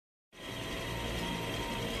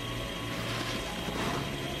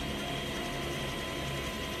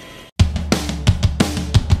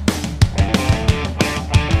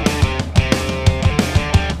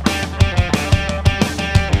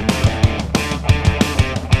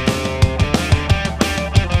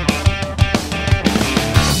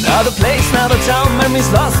Now the place, now the town, memories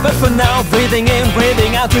lost, but for now, breathing in,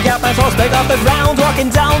 breathing out to get my thoughts back off the ground.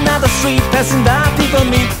 Walking down the street, passing by people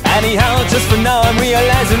meet. Anyhow, just for now, I'm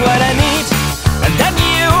realizing what I need. And then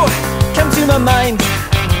you come to my mind.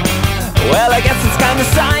 Well, I guess it's kind of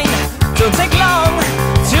sign. Don't take long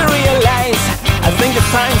to realize. I think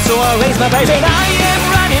it's time, so I'll raise my price. And I am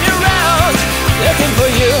running around, looking for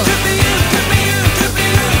you. Could be you, could be you, could be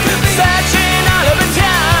you, could be you. Searching all over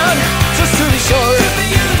town, just to be sure. Could be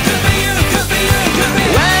you, could be you, could be you, could be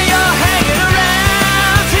you. When you're hanging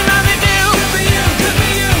around, see nothing new. Could be you, could be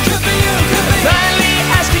you, could be you, could be you. Finally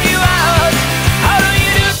asking you out. How do you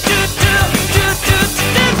do?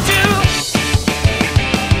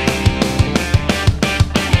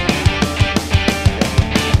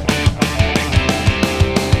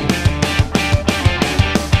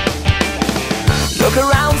 Look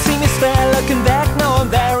around, see me stare, looking back, now I'm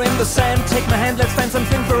there in the sand. Take my hand, let's find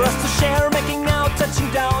something for us to share. Making out, touching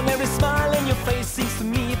down, every smile in your face seems to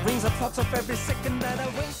me, it brings up thoughts of every second that I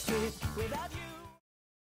waste.